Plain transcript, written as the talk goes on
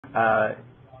My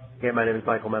name is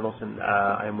Michael Mendelson.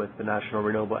 I'm with the National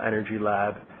Renewable Energy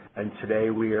Lab, and today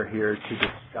we are here to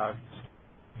discuss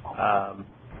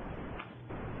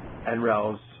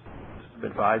NREL's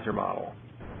advisor model.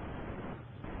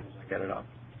 Get it up.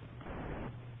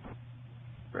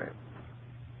 Great.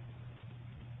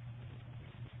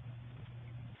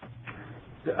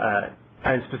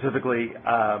 And specifically,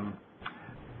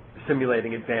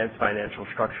 simulating advanced financial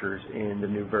structures in the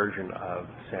new version of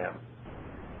SAM.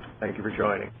 Thank you for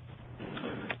joining.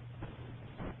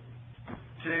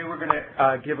 Today we're going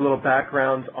to give a little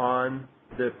background on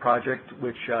the project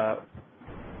which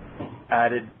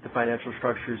added the financial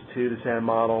structures to the SAM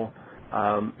model,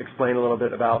 explain a little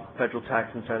bit about federal tax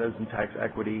incentives and tax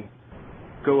equity,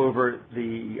 go over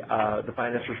the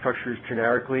financial structures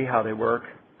generically, how they work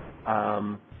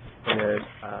in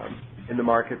the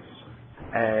markets,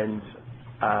 and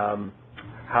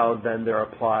how then they're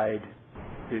applied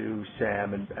to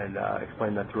SAM, and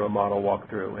explain that through a model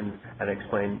walkthrough, and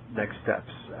explain next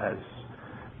steps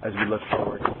as we look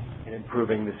forward in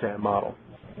improving the SAM model.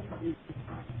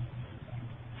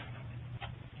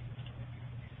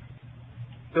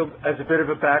 So as a bit of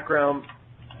a background,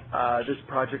 this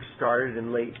project started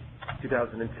in late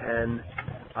 2010.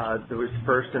 There was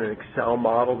first an Excel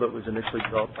model that was initially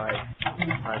built by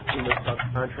a team of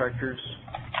subcontractors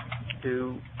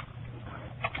to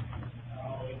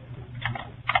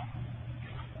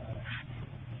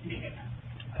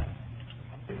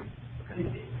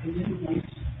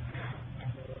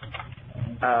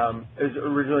it was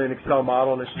originally an Excel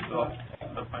model, and this was a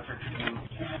subcontractor team,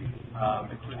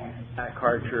 including Matt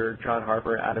Karcher, John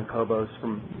Harper, and Adam Kobos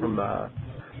from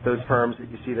those firms that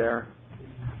you see there.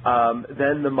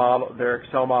 Then their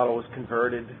Excel model was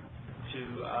converted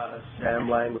to SAM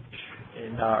language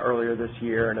earlier this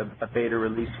year, and a beta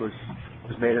release was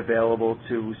made available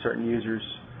to certain users,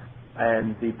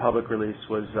 and the public release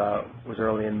was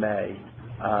early in May.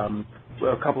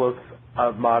 A couple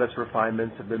of modest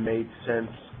refinements have been made since,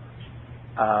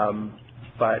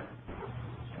 but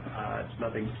it's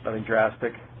nothing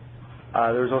drastic.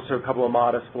 There was also a couple of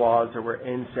modest flaws that were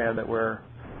in SAM that were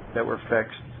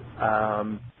fixed,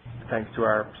 thanks to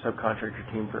our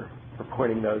subcontractor team for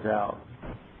pointing those out.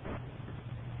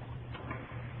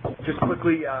 Just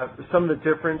quickly, some of the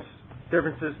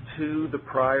differences to the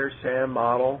prior SAM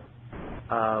model.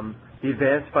 The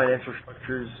advanced financial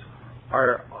structures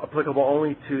are applicable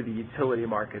only to the utility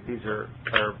market. These are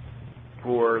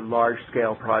for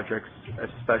large-scale projects,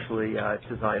 especially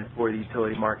designed for the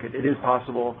utility market. It is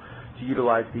possible to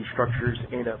utilize these structures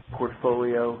in a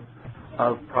portfolio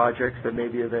of projects that may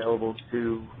be available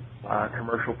to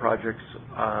commercial projects,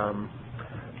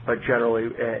 but generally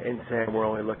in SAM we're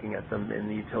only looking at them in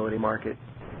the utility market.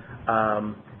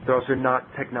 They're also not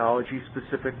technology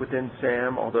specific within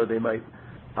SAM, although they might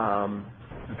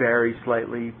vary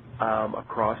slightly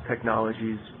across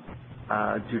technologies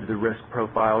due to the risk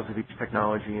profiles of each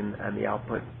technology and the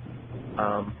output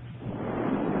of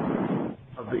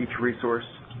each resource.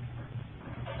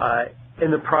 In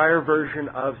the prior version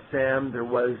of SAM, there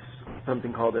was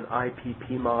something called an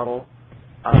IPP model,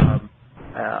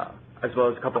 as well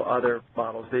as a couple other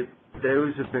models.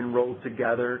 Those have been rolled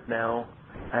together now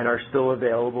and are still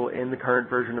available in the current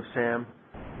version of SAM.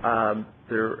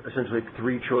 There are essentially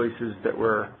three choices that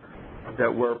were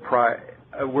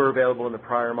available in the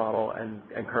prior model and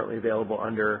currently available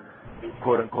under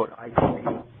quote-unquote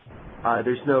IPP.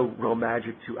 There's no real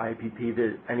magic to IPP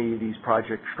that any of these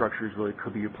project structures really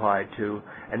could be applied to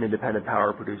an independent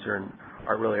power producer, and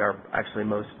are actually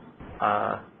most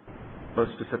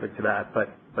specific to that, but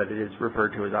it is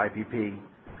referred to as IPP.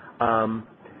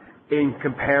 In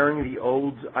comparing the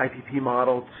old IPP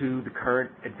model to the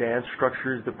current advanced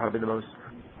structures, probably the most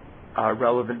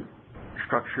relevant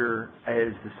structure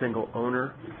is the single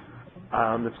owner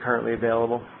that's currently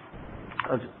available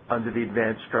under the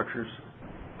advanced structures.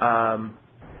 Now,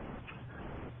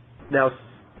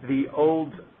 the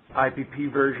old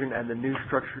IPP version and the new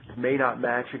structures may not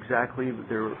match exactly.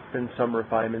 There have been some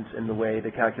refinements in the way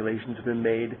the calculations have been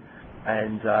made,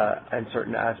 and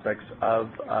certain aspects of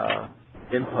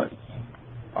inputs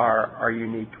are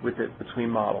unique with it between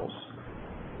models.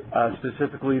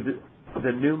 Specifically,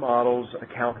 the new models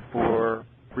account for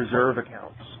reserve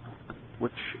accounts,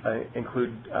 which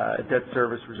include a debt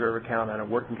service reserve account and a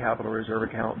working capital reserve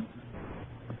account.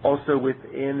 Also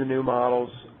within the new models,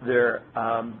 there,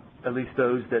 at least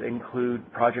those that include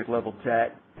project level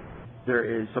debt, there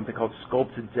is something called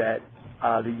sculpted debt.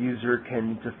 The user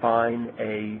can define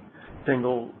a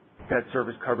single debt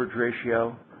service coverage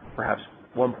ratio, perhaps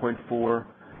 1.4,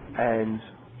 and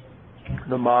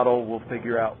the model will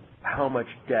figure out how much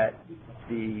debt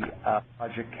the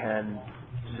project can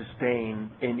sustain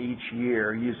in each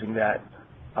year using that,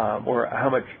 or how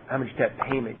much debt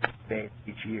payment you make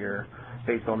each year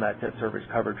based on that debt service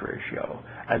coverage ratio,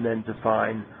 and then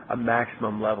define a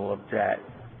maximum level of debt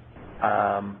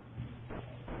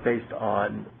based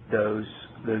on those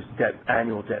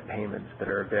annual debt payments that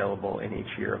are available in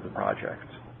each year of the project.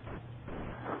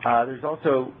 There's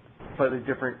also slightly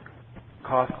different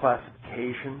cost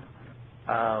classification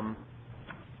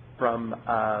from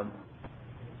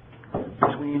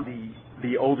between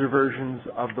the older versions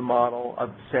of the model of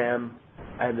SAM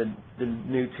and the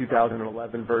new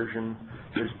 2011 version.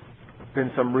 There's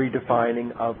been some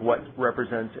redefining of what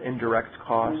represents indirect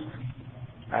costs,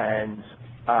 and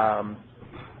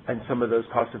some of those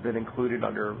costs have been included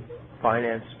under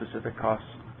finance-specific costs.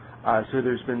 So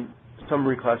there's been some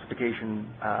reclassification.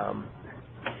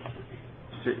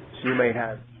 So you may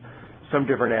have some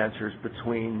different answers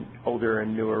between older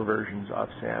and newer versions of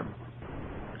SAM.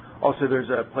 Also, there's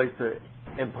a place to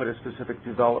input a specific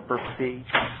developer fee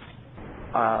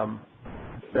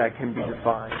that can be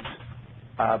defined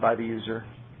by the user.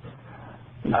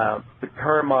 The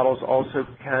current models also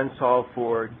can solve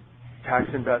for tax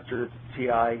investor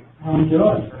TI.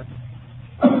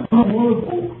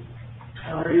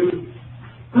 How are you?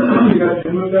 You got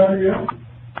your move down here?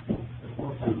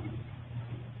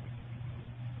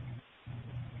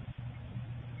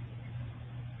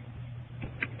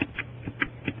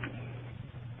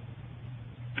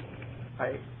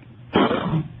 Hi.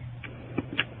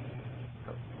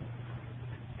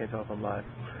 Can't tell if I'm live.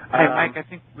 Hey, Mike, I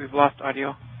think we've lost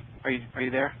audio. Are you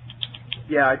there?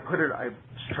 Yeah, I was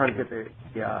trying to get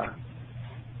the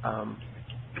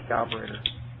operator.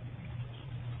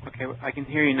 Okay, I can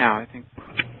hear you now, I think.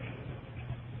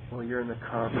 Well, you're in the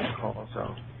conference call,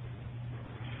 so.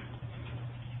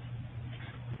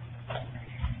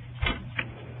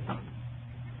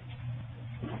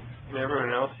 Can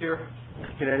everyone else hear?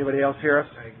 Can anybody else hear us?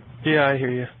 Yeah, I hear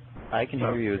you. I can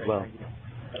hear you as well.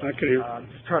 I can hear. I'm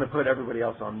just trying to put everybody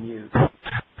else on mute.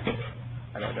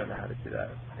 I don't know how to do that.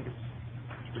 I think it's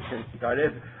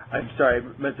I'm sorry,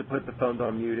 I meant to put the phones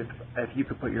on mute. If you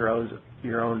could put your own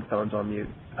phones on mute,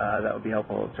 that would be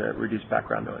helpful to reduce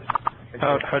background noise.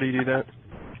 How do you do that?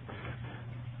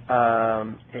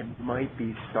 It might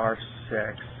be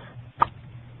 *6.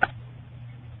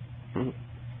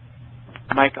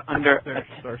 Mike, under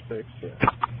 *6, yeah.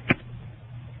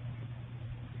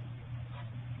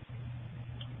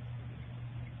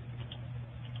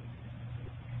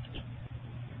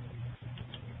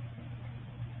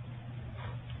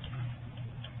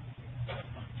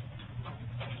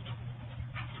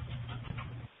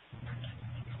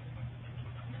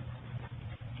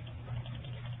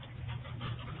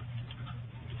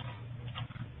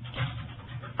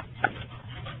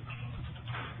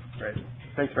 Great.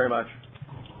 Thanks very much.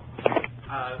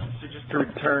 So just to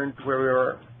return to where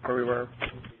we were,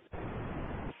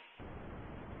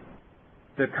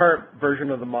 the current version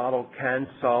of the model can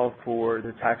solve for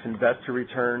the tax investor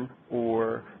return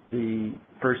or the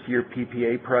first-year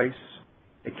PPA price.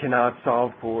 It cannot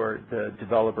solve for the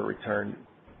developer return,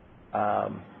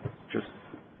 just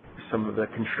some of the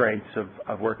constraints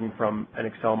of working from an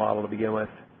Excel model to begin with.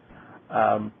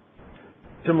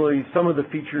 Similarly, some of the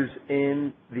features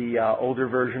in the older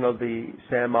version of the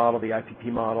SAM model, the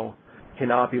IPP model,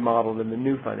 cannot be modeled in the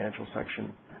new financial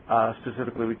section.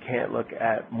 Specifically, we can't look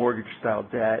at mortgage-style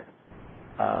debt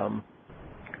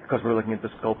because we're looking at the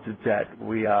sculpted debt.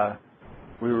 We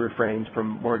refrained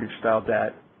from mortgage-style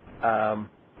debt.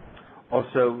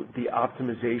 Also, the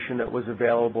optimization that was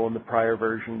available in the prior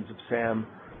versions of SAM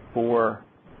for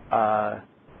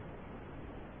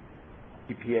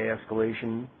PPA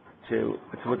escalation to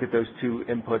look at those two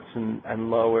inputs and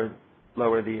lower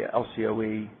the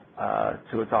LCOE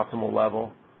to its optimal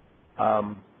level.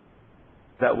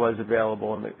 That was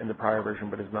available in the prior version,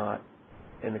 but is not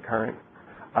in the current.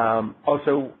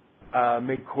 Also,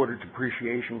 mid-quarter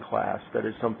depreciation class, that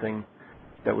is something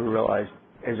that we realized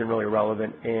isn't really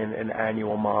relevant in an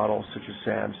annual model such as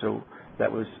SAM, so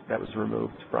that was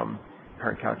removed from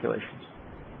current calculations.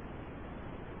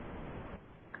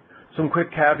 Some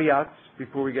quick caveats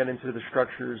before we get into the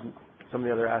structures and some of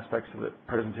the other aspects of the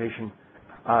presentation.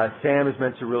 SAM is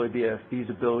meant to really be a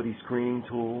feasibility screening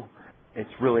tool. It's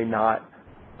really not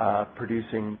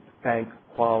producing bank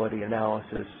quality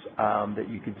analysis that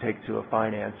you can take to a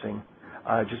financing,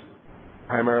 just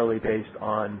primarily based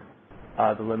on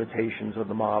the limitations of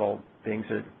the model being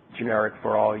so generic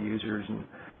for all users and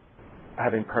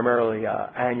having primarily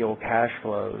annual cash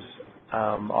flows.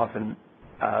 Often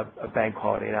a bank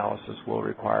quality analysis will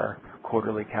require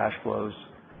quarterly cash flows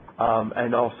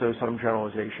and also some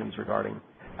generalizations regarding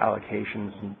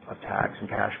allocations of tax and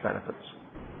cash benefits.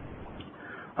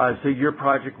 So your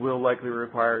project will likely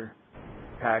require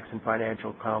tax and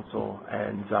financial counsel,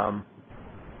 and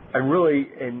really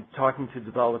in talking to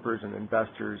developers and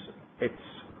investors,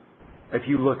 if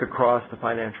you look across the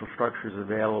financial structures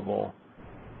available,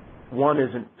 one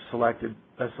isn't selected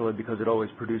necessarily because it always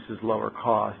produces lower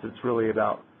cost. It's really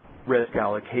about risk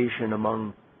allocation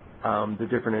among the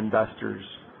different investors,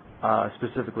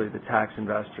 specifically the tax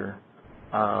investor,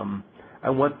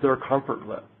 and what they're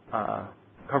comfortable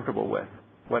with,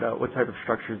 what type of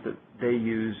structures that they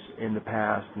use in the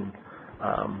past and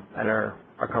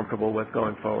are comfortable with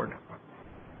going forward.